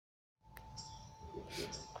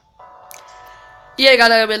E aí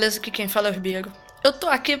galera, beleza? Aqui quem fala é o Ribeiro. Eu tô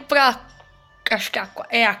aqui pra... acho que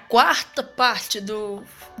é a quarta parte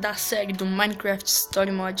da série do Minecraft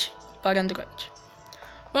Story Mod para Android.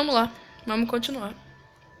 Vamos lá, vamos continuar.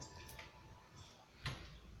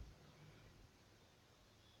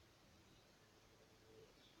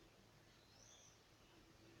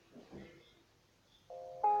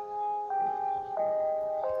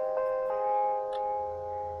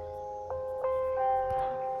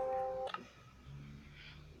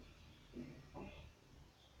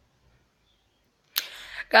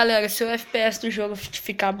 Galera, se o FPS do jogo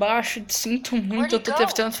ficar baixo, sinto muito, eu tô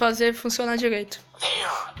tentando fazer funcionar direito.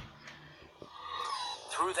 There.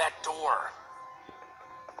 Through that door.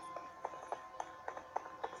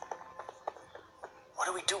 What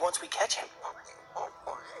do we do once we catch him?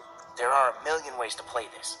 There are a million ways to play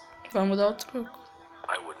this. Vamos dar o truco.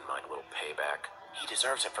 I wouldn't mind a little payback. He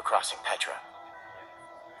deserves it for crossing Petra.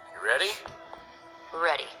 You ready?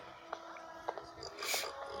 Ready.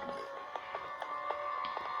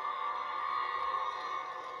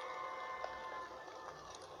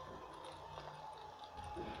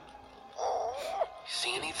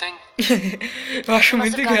 See anything? Eu acho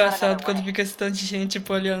muito engraçado quando fica esse tanto de gente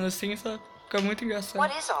tipo, olhando assim, sabe? Fica muito engraçado.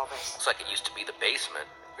 What is all this? Looks like it used to be the basement.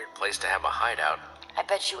 Weird place to have a hideout. I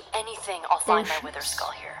bet you anything I'll find my wither skull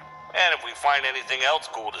here. And if we find anything else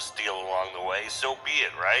cool to steal along the way, so be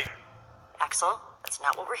it, right? Axel, that's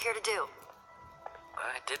not what we're here to do.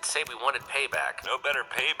 I did say we wanted payback. No better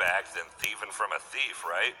payback than thieving from a thief,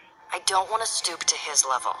 right? I don't want to stoop to his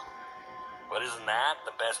level. But isn't that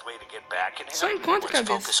the best way to get back at Só him? encontra a Let's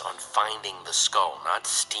cabeça. focus on finding the skull, not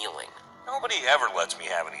stealing. Nobody ever lets me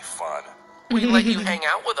have any fun. We let you hang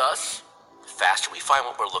out with us. The faster we find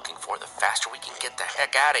what we're looking for, the faster we can get the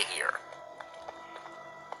heck out of here.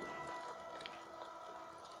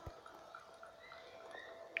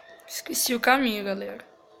 Esqueci o caminho, galera.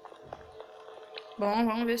 Bom,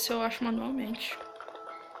 vamos ver se eu acho manualmente.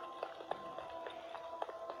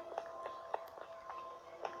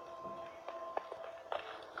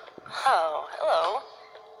 Oh, hello.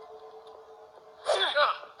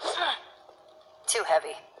 Too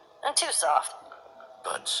heavy. And too soft.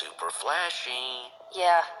 But super flashy.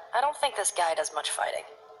 Yeah, I don't think this guy does much fighting.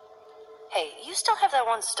 Hey, you still have that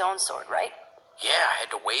one stone sword, right? Yeah, I had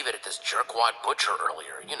to wave it at this jerkwad butcher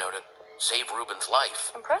earlier, to save Ruben's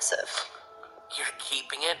life. Impressive. You're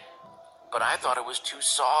keeping it? But I thought it was too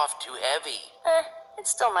soft, too heavy. It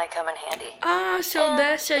still might come in handy. Ah, se eu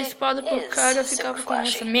desse a espada pro cara, eu ficava com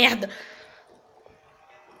essa merda.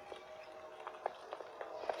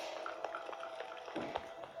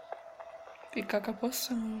 Ficar com a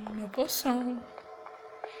poção, minha poção.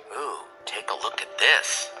 Ooh, take a look at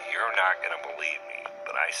this. You're not gonna believe me,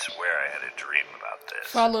 but I swear I had a dream about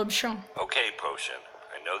this. Falou, bichão. Okay, Potion.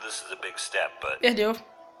 I know this is a big step, but... Perdeu.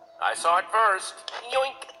 I saw it first.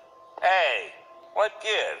 Yoink. Hey, what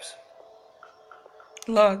gives?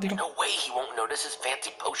 Ladrão. No way he won't notice his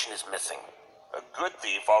fancy potion is missing. A good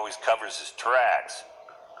thief always covers his tracks.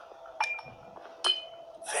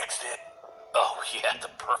 Fixed it. Oh, yeah, the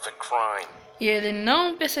perfect crime. E ele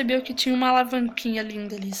não percebeu que tinha uma alavanquinha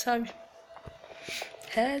linda ali, sabe?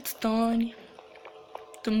 Redstone.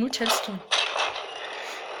 Tô muito redstone.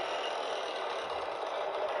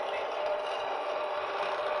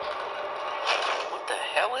 What the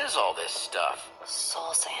hell is all this stuff?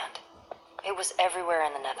 Soul sand. It was everywhere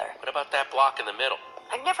in the nether. What about that block in the middle?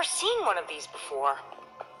 I've never seen one of these before.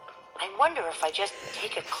 I wonder if I just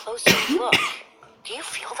take a closer look. Do you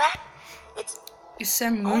feel that? It's Isso é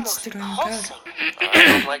muito almost estranho, cara. pulsing. I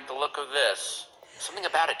don't like the look of this. Something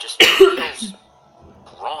about it just feels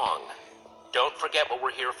wrong. Don't forget what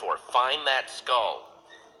we're here for. Find that skull.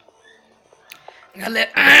 Galera...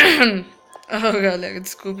 Oh, galera,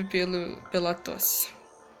 desculpe pela tosse.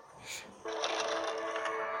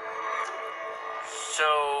 So,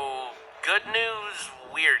 good news,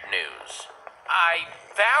 weird news. I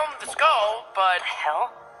found the skull, but...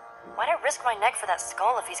 Hell? Why'd I risk my neck for that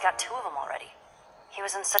skull if he's got two of them already? He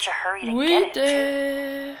was in such a hurry to get it.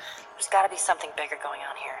 Wither. There's gotta be something bigger going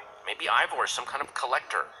on here. Maybe Ivor's some kind of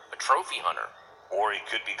collector, a trophy hunter. Or he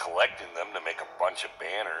could be collecting them to make a bunch of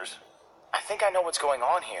banners. I think I know what's going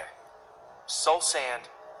on here. Soul sand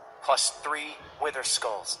plus 3 wither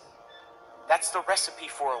skulls. That's the recipe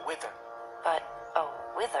for a wither. But a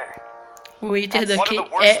wither? O Wither daqui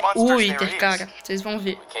é o Wither, cara. Vocês vão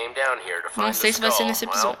ver. We came down here to find Não sei the se vai ser skull. nesse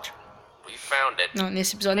episódio. Well, we found it. Não,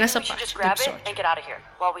 nesse episódio, nessa We should parte just do grab it episódio. and get out of here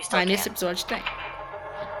while we still Mas can. nesse episódio tem.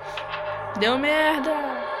 Deu merda.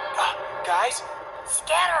 Guys,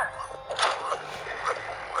 Scatter!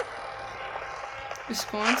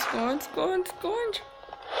 Esconde, esconde, esconde, esconde.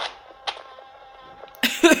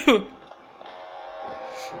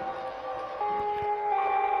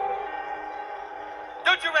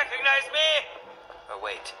 Don't you recognize me? Oh,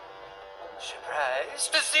 wait.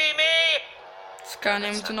 Surprised to see me? Esse cara não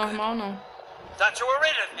é muito normal, não. Thought you were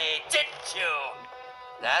rid of me, didn't you?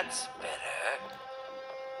 That's better.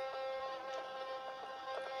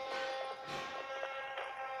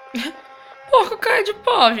 Porco cara de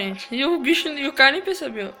pau, gente. E o bicho e o cara nem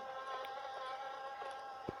percebeu.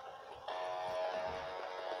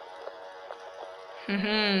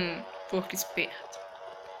 Porco esperto.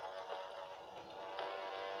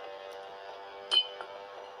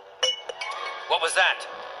 What was that?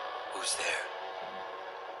 Who's there?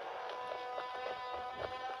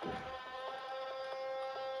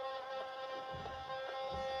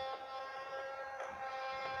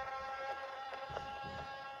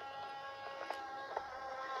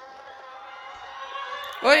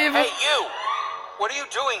 Oi, Ivo. Hey, you! What are you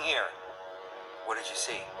doing here? What did you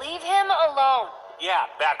see? Leave him alone. Yeah,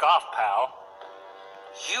 back off, pal.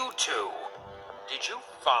 You two! Did you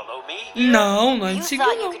follow me? Não, não é You de seguir,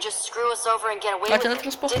 thought you não. could just screw us over and get away Vai with it,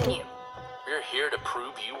 teletransportar. didn't you? We're here to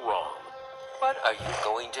prove you wrong. What are you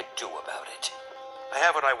going to do about it? I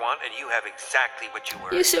have what I want, and you have exactly what you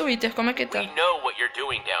were. E seu Iter, como é que tá? We know what you're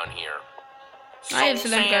doing down here. Ah, ele se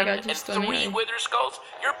Soul lembra Sand disso and também. 3 Wither Skulls.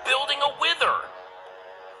 You're building a Wither.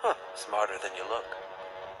 Huh, smarter than you look.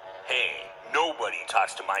 Hey, nobody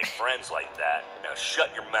talks to my friends like that. Now shut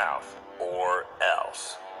your mouth, or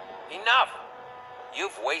else. Enough.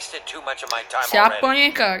 You've wasted too much of my time Se already. apanha,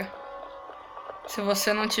 hein, cara. Se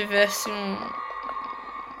você não tivesse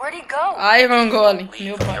Where'd he go? Iron Golem, meu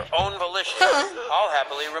Leave of pai. your own volition. I'll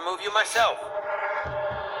happily remove you myself.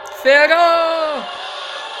 Ferou!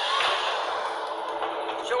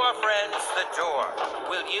 Show our friends the door,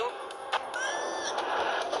 will you?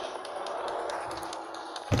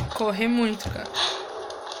 Corri muito, cara.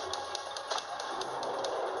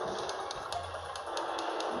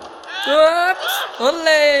 Ops!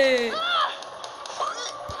 Olê!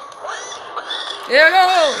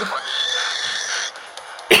 Errou!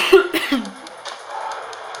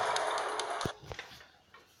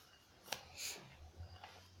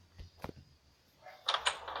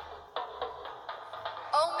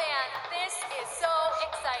 Oh man, this is so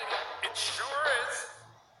exciting. It sure is.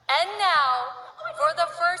 And now, for the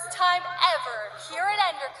first time ever here at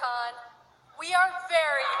EnderCon, we are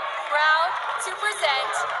very proud to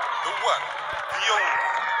present The one, the only.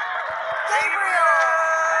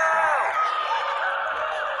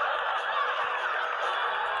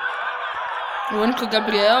 O único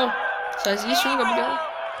Gabriel. Só existe um Gabriel.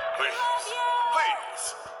 Please,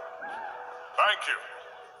 please. Thank you.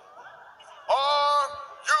 Are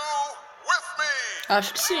you with me?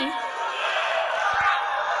 Acho que sim.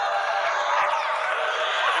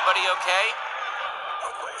 Everybody okay?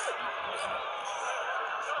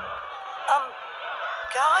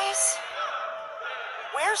 Guys?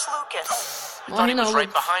 Where's Lucas? Morre não, was right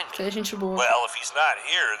Lucas. behind me. Que é gente boa. Well, if he's not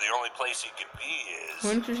here, the only place he could be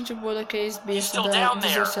O is. único gente boa daqueles bichos Still dos down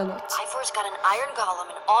there. ocelotes. Ivor's got an iron golem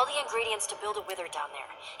and all the ingredients to build a wither down there.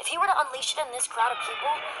 If he were to unleash it in this crowd of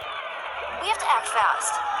people, we have to act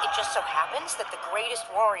fast. It just so happens that the greatest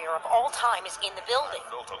warrior of all time is in the building.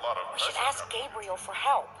 Built a lot of We should pressure. ask Gabriel for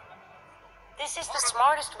help. This is the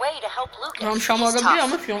smartest way to help Lucas. Vamos chamar o He's Gabriel,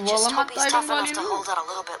 tough. meu filho. I Vou lá just hope matar he's ele tough um enough to golinho. hold out a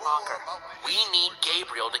little bit longer. We need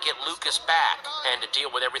Gabriel to get Lucas back and to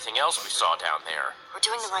deal with everything else we saw down there. We're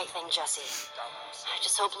doing the right thing, Jesse. I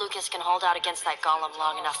just hope Lucas can hold out against that golem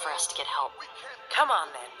long enough for us to get help. Come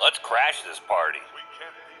on, then. Let's crash this party. We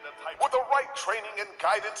can't be the type. With the right training and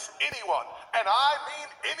guidance, anyone, and I mean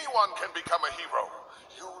anyone, can become a hero.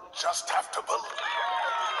 You just have to believe.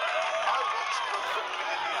 I want you to look me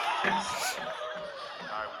in the eyes.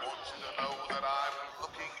 I want you to know that I'm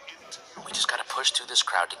looking into your We just gotta push through this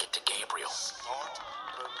crowd to get to Gabriel. heart.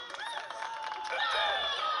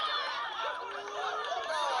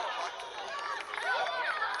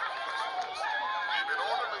 Keep it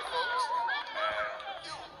orderly, folks. And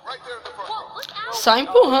you, right there in the front row. Sai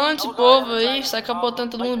empurrando esse povo aí. Sai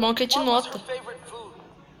capotando todo mundo bom que a gente nota.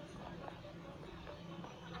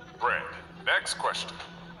 Brad, next question.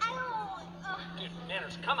 Dude,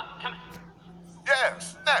 Manners, come on.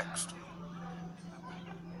 Yes, next.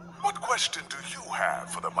 What question do you have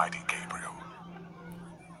for the mighty Gabriel?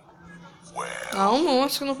 Well, Ah, um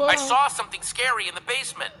monstro no I porão. saw something scary in the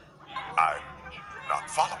basement. I'm not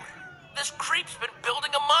following. This creep's been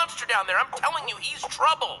building a monster down there. I'm telling you, he's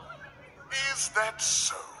trouble. Is that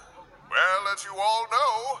so? Well, as you all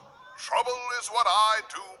know, trouble is what I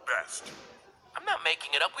do best. I'm not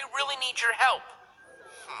making it up. We really need your help.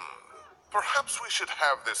 Perhaps we should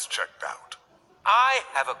have this checked out. I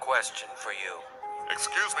have a question for you.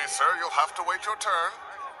 Excuse me, sir, you'll have to wait your turn.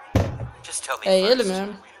 Just tell me É ele first.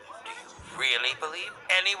 mesmo. Do you really believe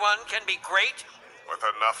anyone can be great? With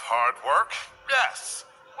enough hard work, yes.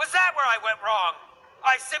 Was that where I went wrong?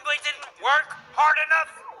 I simply didn't work hard enough?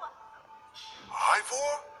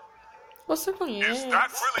 Ivor? Você Is conhece? that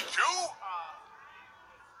really you?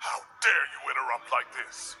 How dare you interrupt like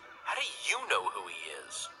this? How do you know who he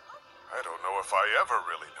is? I don't know if I ever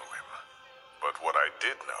really knew him. But what I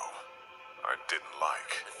did know, I didn't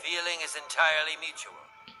like. The feeling is entirely mutual.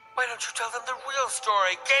 Why don't you tell them the real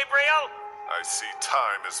story, Gabriel? I see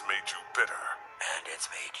time has made you bitter. And it's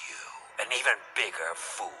made you an even bigger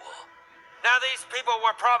fool. Now these people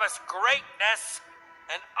were promised greatness,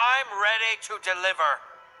 and I'm ready to deliver.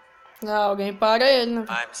 Ah, alguém para ele, né?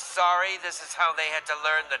 I'm sorry this is how they had to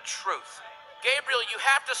learn the truth. Gabriel, you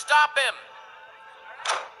have to stop him!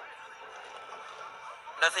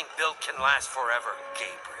 Nothing built can last forever,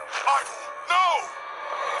 Gabriel. Ivor, no!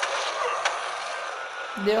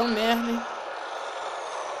 Deu merda, hein?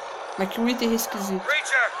 Mas que item esquisito.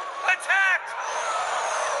 Creature, attack!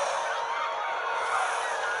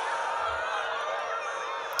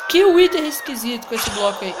 Que item esquisito com esse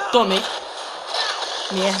bloco aí. Tomei.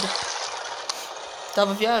 Merda.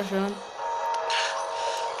 Tava viajando.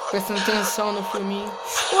 Prestando atenção no filminho.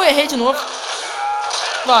 Errei de novo.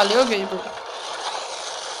 Valeu, Gabriel.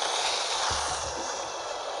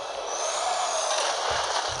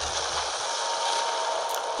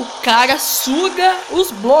 O cara suga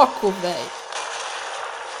os blocos, velho.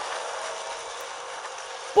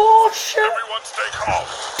 Poxa. Everyone stay calm.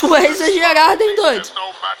 Tu é exagerado, hein, doido? There's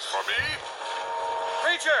no match for me.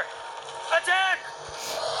 Creature, attack!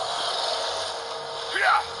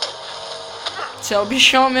 Yeah. Você é o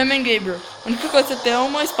bichão mesmo, hein, Gabriel? A única coisa que você tem é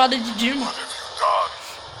uma espada de Dima. What have you done?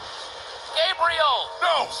 Gabriel!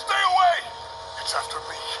 No, stay away! It's after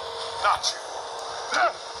me, not you.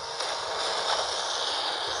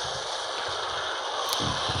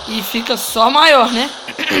 E fica só maior, né?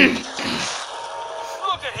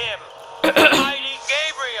 Look at him! Mighty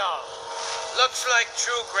Gabriel! Looks like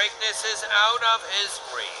true greatness is out of his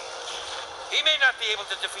reach. He may not be able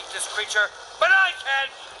to defeat this creature, but I can!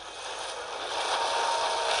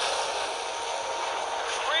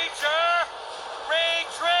 Creature!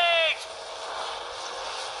 Retreat!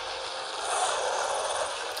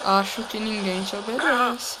 Acho que ninguém te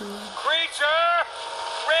obedece. Creature!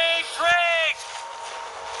 Retreat!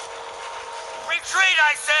 Retreat,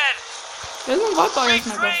 I said! Ele não vai parar esse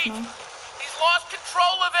negócio, não. He's lost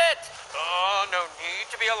control of it! Oh, no need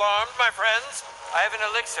to be alarmed, my friends. I have an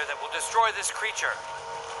elixir that will destroy this creature.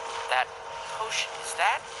 That potion, is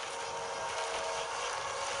that?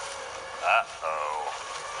 Uh-oh.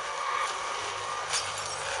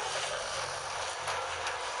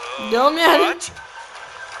 Deu merda, hein? What?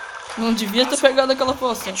 Não devia ter pegado aquela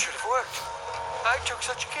poção. It should have worked. I took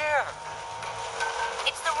such care.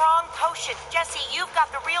 It's the wrong potion. Jesse, you've got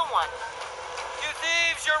the real one. You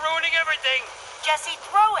thieves, you're ruining everything. Jesse,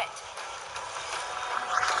 throw it.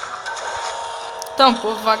 Então,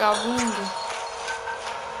 povo vagabundo.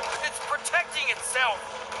 It's protecting itself.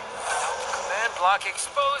 Command block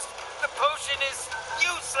exposed. The potion is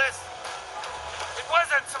useless. It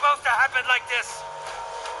wasn't supposed to happen like this.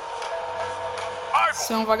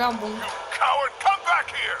 Você é um vagabundo. Coward, come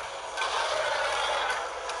back here!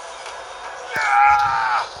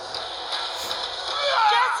 Ah!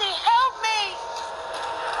 Jesse, help me.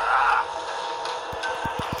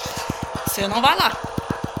 Você não vai lá.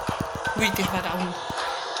 Wither, vagabundo.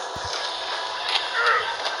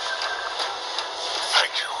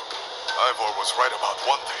 Thank you. Ivor was right about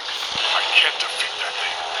one thing. I can't defeat that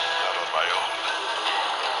thing. Not on my own.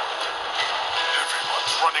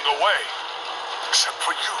 Everyone's running away. Except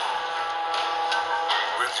for you.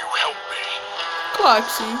 Will you help me? Claro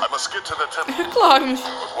que sim. I must get to the temple. É claro, mas...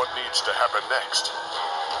 But what needs to happen next?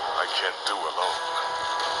 I can't do alone.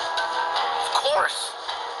 Of course!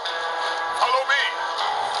 Follow me!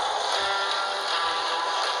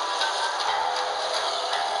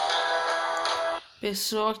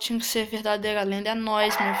 Pessoa que tinha que ser verdadeira lenda é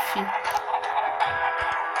nós, meu filho.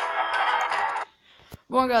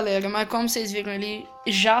 Bom, galera, mas como vocês viram ali,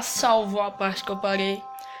 já salvou a parte que eu parei.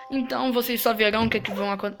 Então vocês só verão o que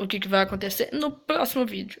vai acontecer no próximo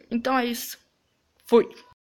vídeo. Então é isso. Fui.